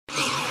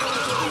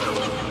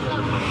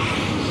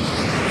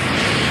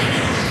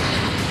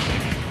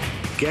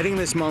Getting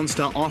this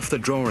monster off the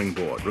drawing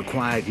board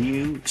required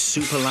new,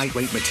 super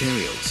lightweight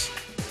materials,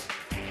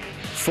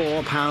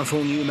 4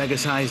 powerful new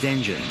mega-sized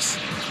engines,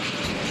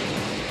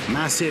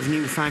 massive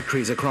new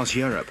factories across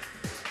Europe,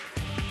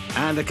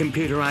 and a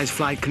computerized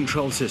flight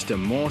control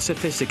system more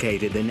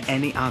sophisticated than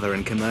any other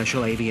in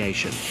commercial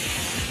aviation.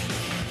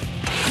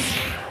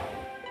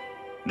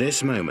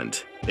 This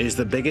moment is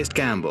the biggest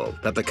gamble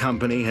that the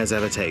company has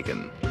ever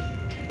taken.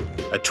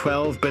 A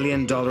 $12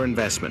 billion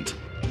investment,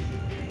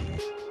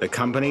 the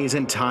company's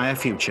entire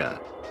future,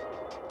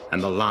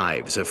 and the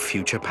lives of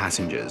future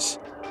passengers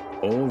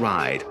all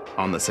ride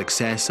on the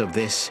success of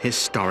this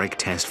historic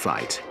test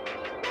flight.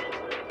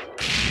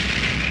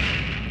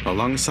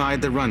 Alongside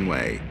the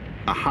runway,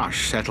 a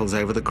hush settles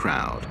over the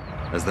crowd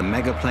as the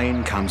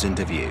megaplane comes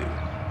into view.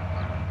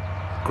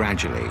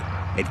 Gradually,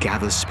 it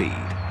gathers speed,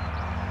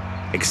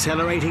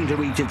 accelerating to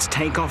reach its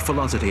takeoff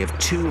velocity of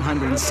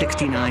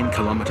 269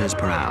 kilometers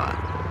per hour.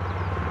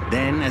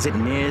 Then, as it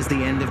nears the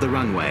end of the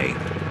runway,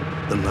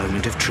 the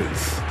moment of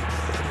truth.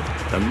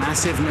 The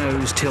massive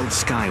nose tilts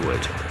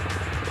skyward.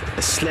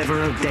 A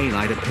sliver of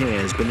daylight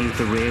appears beneath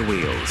the rear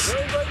wheels,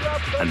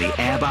 and the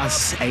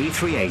Airbus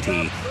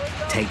A380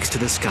 takes to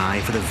the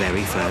sky for the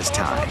very first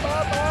time.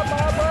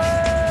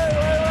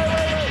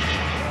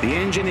 The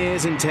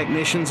engineers and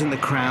technicians in the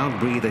crowd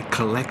breathe a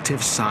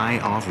collective sigh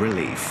of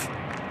relief.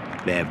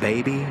 Their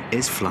baby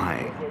is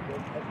flying.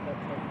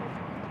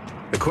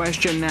 The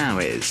question now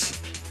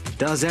is,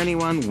 does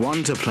anyone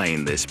want a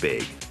plane this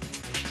big?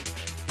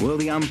 Will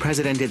the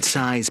unprecedented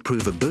size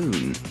prove a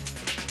boon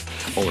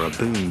or a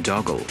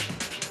boondoggle?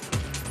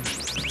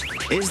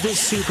 Is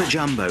this super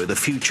jumbo the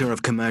future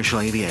of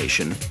commercial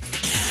aviation?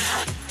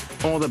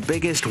 Or the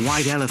biggest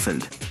white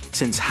elephant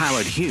since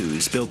Howard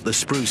Hughes built the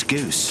Spruce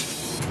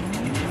Goose?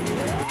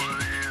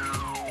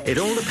 It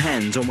all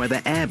depends on whether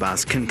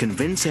Airbus can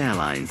convince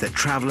airlines that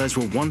travelers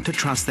will want to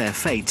trust their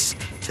fates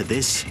to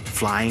this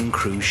flying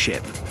cruise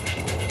ship.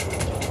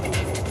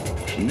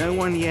 No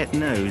one yet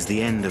knows the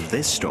end of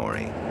this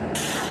story.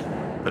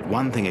 But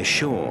one thing is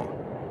sure,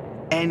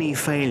 any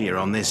failure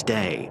on this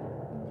day,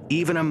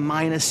 even a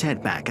minor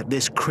setback at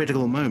this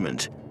critical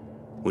moment,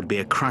 would be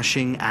a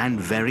crushing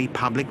and very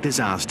public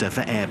disaster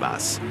for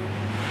Airbus,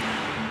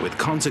 with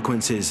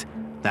consequences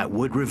that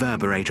would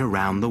reverberate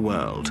around the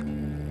world.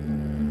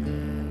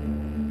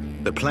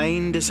 The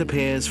plane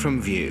disappears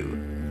from view.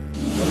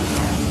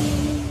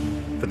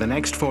 For the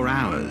next 4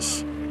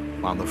 hours,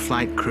 while the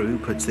flight crew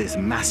puts this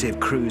massive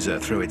cruiser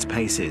through its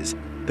paces,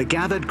 the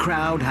gathered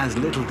crowd has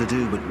little to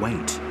do but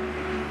wait,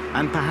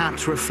 and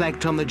perhaps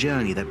reflect on the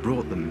journey that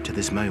brought them to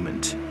this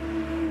moment.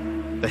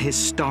 The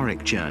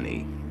historic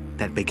journey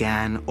that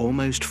began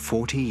almost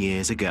 40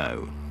 years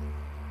ago.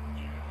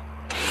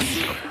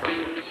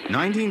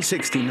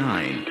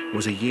 1969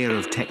 was a year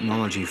of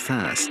technology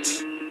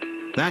firsts.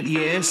 That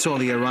year saw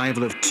the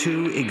arrival of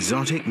 2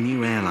 exotic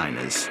new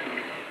airliners.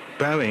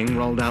 Boeing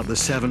rolled out the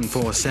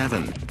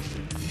 747,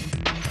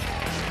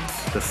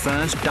 the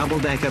first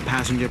double-decker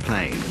passenger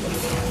plane,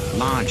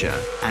 larger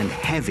and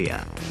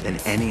heavier than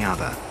any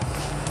other.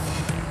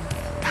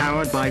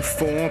 Powered by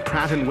 4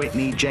 Pratt &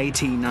 Whitney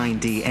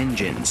JT9D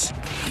engines,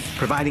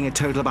 providing a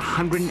total of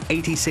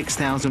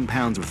 186,000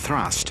 pounds of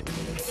thrust,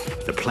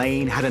 the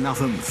plane had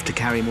enough oomph to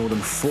carry more than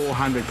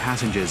 400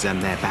 passengers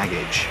and their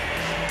baggage,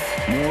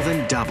 more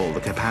than double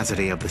the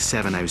capacity of the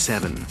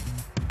 707.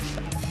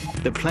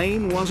 The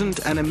plane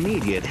wasn't an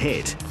immediate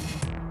hit,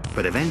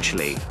 but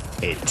eventually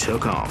it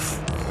took off.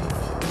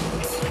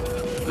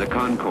 The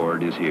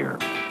Concorde is here.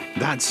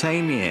 That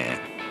same year,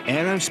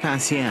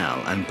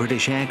 Aerospatiale and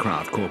British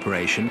Aircraft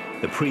Corporation,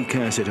 the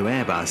precursor to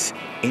Airbus,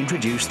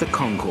 introduced the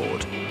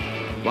Concorde.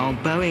 While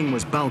Boeing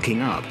was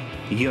bulking up,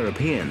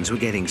 Europeans were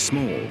getting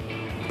small,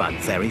 but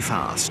very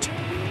fast.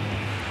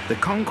 The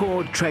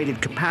Concorde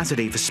traded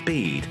capacity for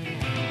speed.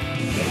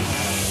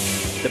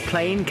 The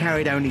plane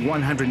carried only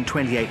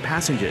 128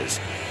 passengers,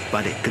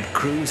 but it could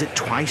cruise at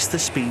twice the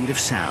speed of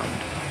sound,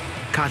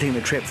 cutting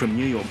the trip from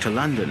New York to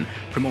London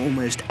from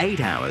almost 8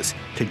 hours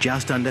to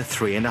just under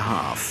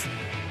 3.5.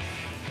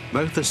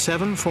 Both the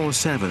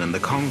 747 and the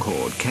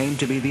Concorde came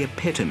to be the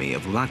epitome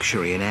of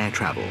luxury in air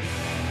travel.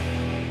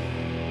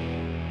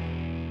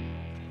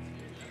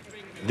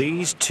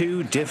 These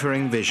 2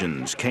 differing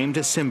visions came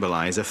to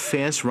symbolize a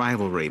fierce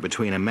rivalry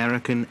between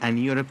American and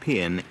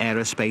European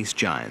aerospace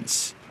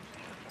giants.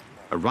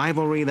 A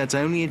rivalry that's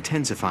only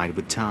intensified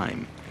with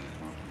time,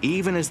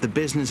 even as the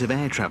business of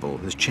air travel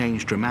has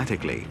changed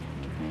dramatically.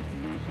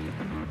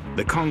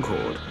 The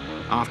Concorde,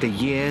 after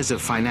years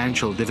of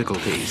financial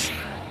difficulties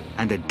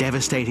and a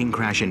devastating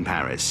crash in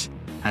Paris,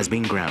 has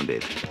been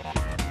grounded.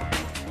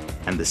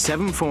 And the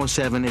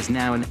 747 is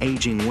now an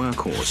aging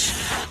workhorse,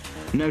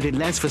 noted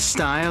less for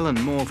style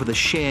and more for the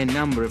sheer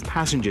number of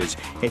passengers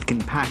it can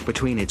pack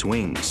between its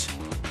wings.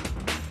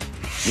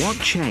 What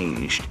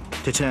changed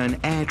to turn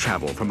air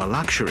travel from a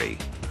luxury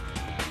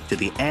to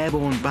the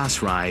airborne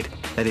bus ride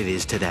that it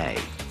is today?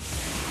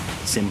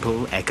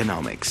 Simple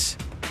economics.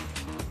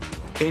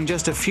 In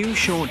just a few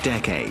short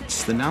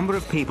decades, the number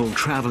of people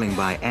traveling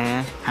by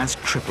air has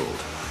tripled.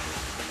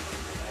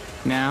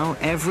 Now,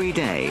 every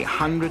day,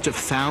 hundreds of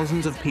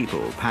thousands of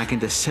people pack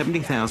into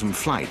 70,000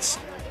 flights,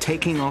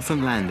 taking off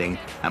and landing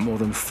at more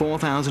than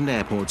 4,000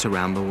 airports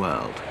around the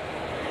world.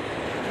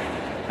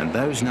 And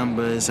those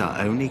numbers are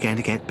only going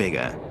to get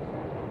bigger,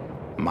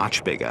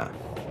 much bigger.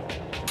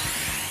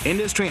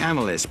 Industry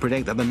analysts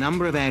predict that the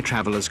number of air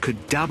travelers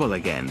could double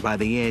again by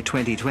the year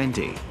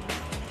 2020.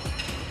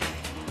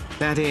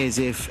 That is,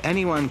 if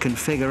anyone can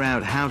figure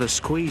out how to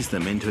squeeze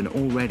them into an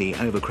already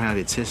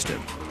overcrowded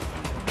system.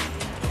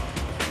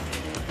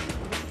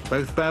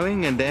 Both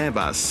Boeing and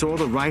Airbus saw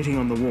the writing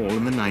on the wall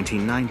in the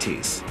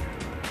 1990s.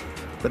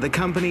 But the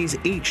companies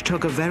each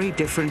took a very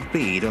different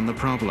bead on the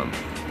problem.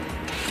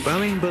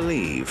 Boeing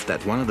believed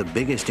that one of the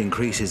biggest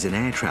increases in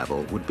air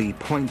travel would be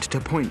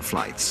point-to-point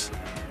flights.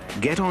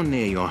 Get on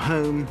near your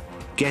home,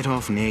 get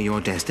off near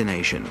your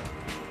destination.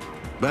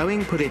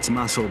 Boeing put its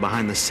muscle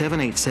behind the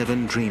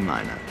 787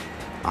 Dreamliner,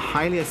 a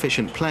highly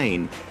efficient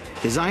plane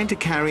designed to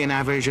carry an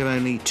average of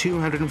only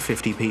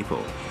 250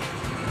 people.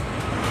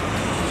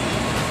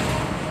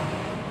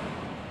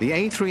 The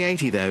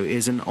A380, though,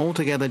 is an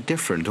altogether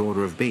different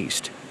order of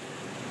beast.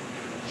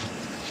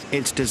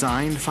 It's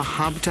designed for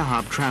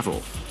hub-to-hub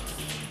travel.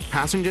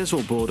 Passengers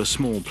will board a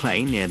small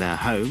plane near their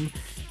home,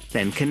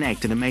 then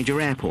connect at a major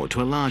airport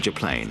to a larger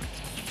plane,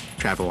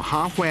 travel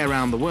halfway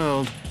around the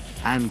world,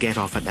 and get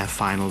off at their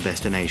final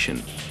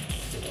destination.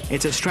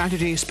 It's a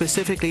strategy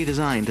specifically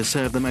designed to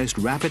serve the most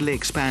rapidly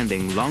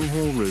expanding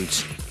long-haul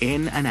routes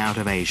in and out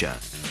of Asia,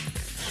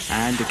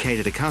 and to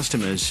cater to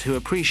customers who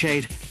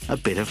appreciate a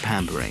bit of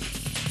pampering.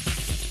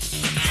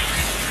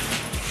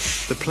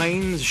 The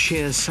plane's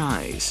sheer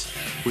size,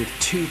 with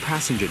 2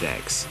 passenger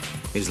decks,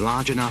 is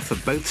large enough for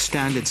both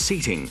standard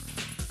seating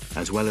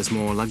as well as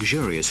more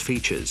luxurious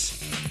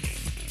features,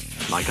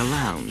 like a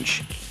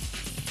lounge,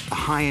 a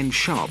high-end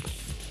shop,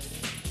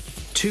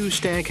 2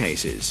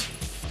 staircases,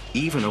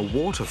 even a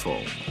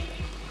waterfall.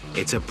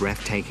 It's a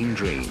breathtaking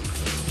dream.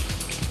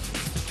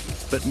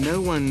 But no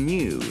one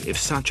knew if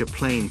such a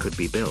plane could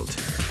be built.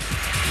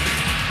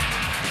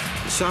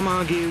 Some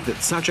argued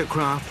that such a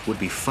craft would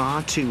be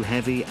far too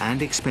heavy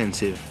and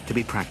expensive to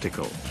be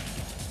practical.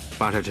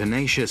 But a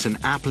tenacious and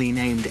aptly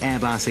named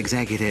Airbus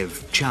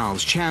executive,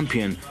 Charles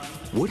Champion,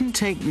 wouldn't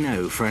take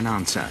no for an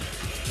answer.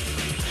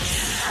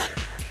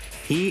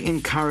 He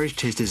encouraged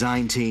his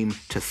design team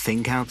to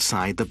think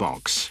outside the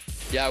box.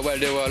 Yeah, well,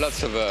 there were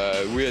lots of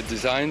weird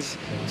designs.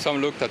 Some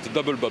looked at the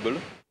double bubble.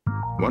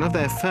 One of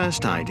their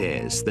first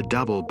ideas, the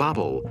double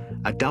bubble,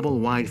 a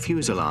double-wide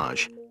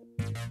fuselage.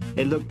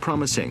 It looked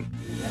promising,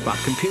 but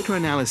computer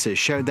analysis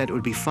showed that it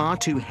would be far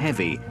too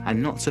heavy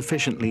and not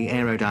sufficiently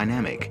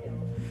aerodynamic.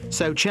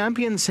 So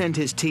Champion sent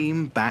his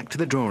team back to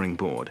the drawing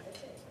board,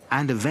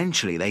 and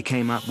eventually they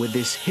came up with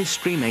this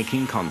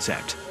history-making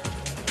concept.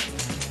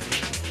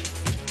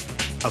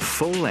 A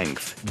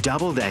full-length,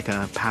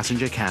 double-decker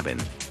passenger cabin,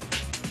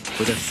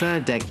 with a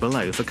third deck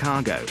below for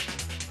cargo.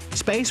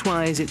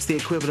 Space-wise, it's the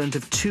equivalent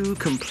of 2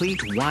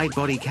 complete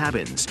wide-body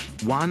cabins,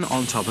 one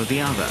on top of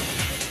the other.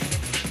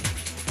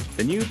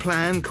 The new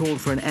plan called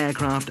for an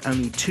aircraft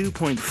only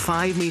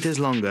 2.5 meters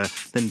longer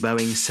than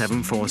Boeing's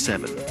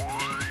 747.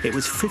 It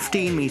was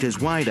 15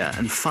 meters wider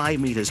and 5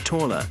 meters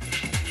taller.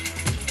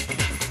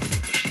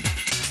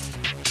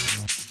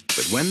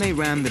 But when they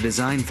ran the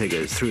design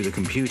figures through the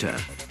computer,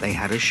 they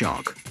had a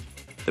shock.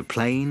 The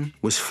plane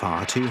was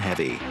far too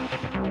heavy.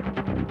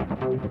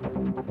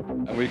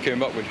 And we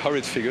came up with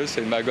horrid figures,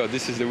 saying, my God,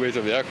 this is the weight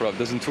of the aircraft,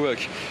 doesn't work.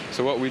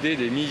 So what we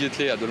did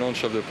immediately at the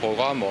launch of the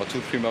program, or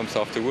 2-3 months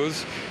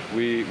afterwards,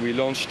 we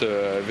launched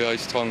a very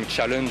strong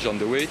challenge on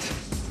the weight.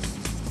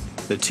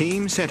 The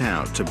team set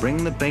out to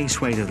bring the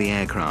base weight of the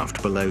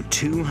aircraft below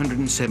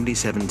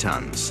 277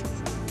 tons.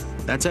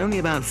 That's only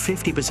about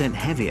 50%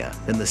 heavier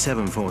than the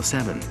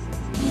 747.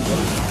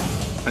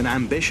 An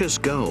ambitious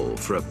goal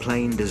for a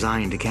plane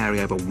designed to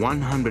carry over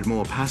 100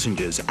 more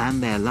passengers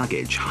and their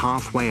luggage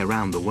halfway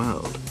around the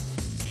world.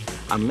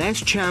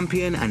 Unless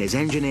Champion and his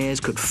engineers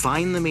could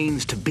find the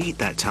means to beat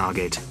that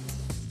target,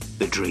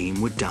 the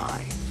dream would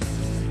die.